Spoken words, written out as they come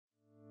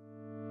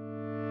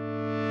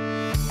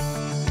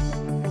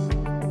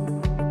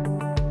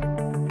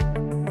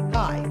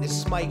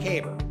Mike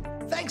Haber.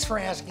 Thanks for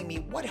asking me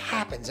what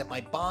happens at my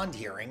bond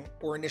hearing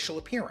or initial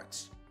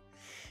appearance.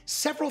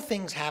 Several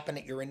things happen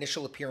at your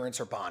initial appearance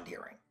or bond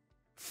hearing.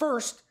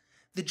 First,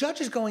 the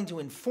judge is going to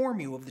inform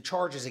you of the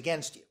charges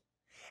against you.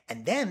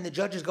 And then the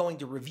judge is going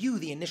to review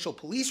the initial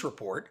police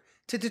report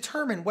to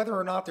determine whether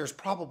or not there's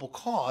probable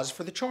cause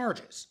for the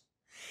charges.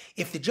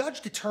 If the judge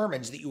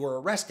determines that you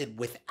were arrested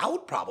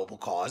without probable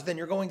cause, then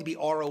you're going to be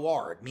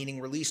ROR'd, meaning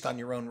released on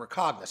your own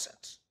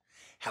recognizance.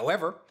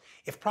 However,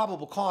 if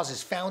probable cause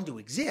is found to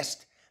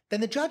exist, then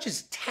the judge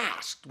is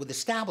tasked with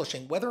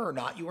establishing whether or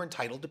not you are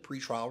entitled to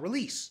pretrial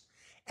release.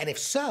 And if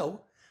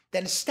so,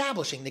 then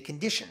establishing the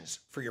conditions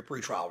for your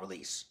pretrial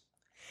release.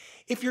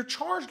 If you're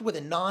charged with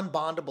a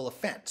non-bondable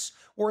offense,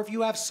 or if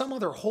you have some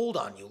other hold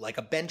on you, like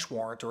a bench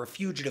warrant or a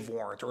fugitive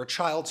warrant or a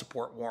child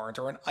support warrant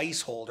or an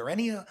ICE hold or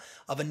any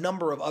of a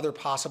number of other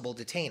possible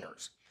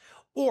detainers,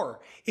 or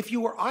if you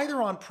were either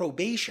on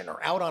probation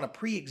or out on a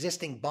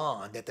pre-existing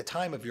bond at the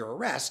time of your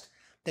arrest,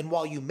 then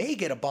while you may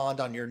get a bond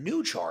on your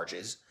new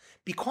charges,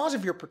 because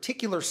of your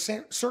particular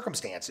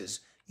circumstances,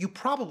 you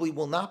probably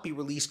will not be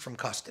released from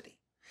custody.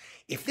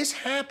 If this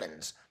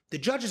happens, the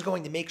judge is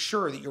going to make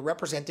sure that you're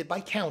represented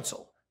by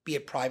counsel, be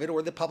it private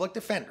or the public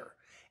defender.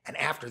 And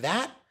after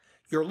that,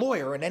 your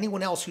lawyer and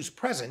anyone else who's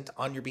present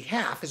on your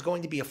behalf is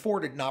going to be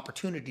afforded an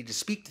opportunity to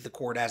speak to the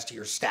court as to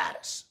your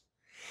status.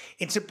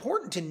 It's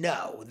important to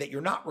know that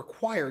you're not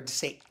required to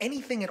say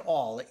anything at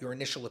all at your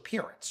initial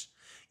appearance.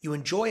 You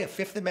enjoy a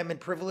Fifth Amendment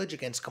privilege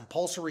against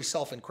compulsory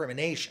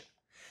self-incrimination.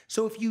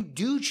 So if you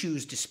do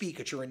choose to speak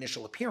at your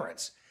initial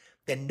appearance,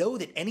 then know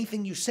that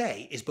anything you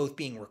say is both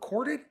being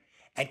recorded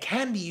and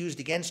can be used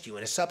against you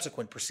in a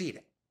subsequent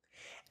proceeding.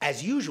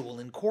 As usual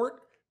in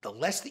court, the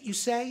less that you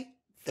say,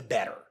 the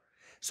better.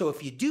 So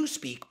if you do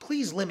speak,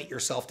 please limit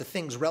yourself to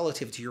things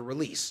relative to your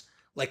release,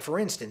 like for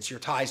instance, your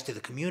ties to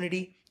the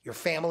community, your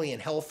family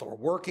and health or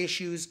work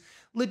issues,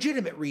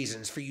 legitimate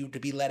reasons for you to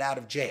be let out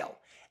of jail,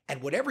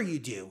 and whatever you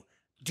do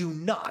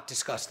not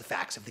discuss the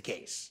facts of the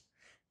case.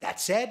 That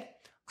said,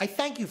 I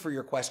thank you for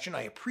your question.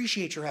 I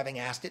appreciate your having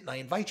asked it, and I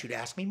invite you to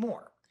ask me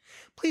more.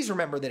 Please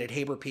remember that at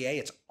HaberPA,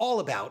 it's all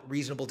about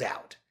reasonable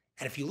doubt.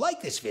 And if you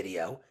like this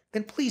video,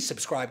 then please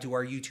subscribe to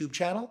our YouTube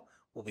channel.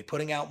 We'll be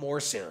putting out more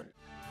soon.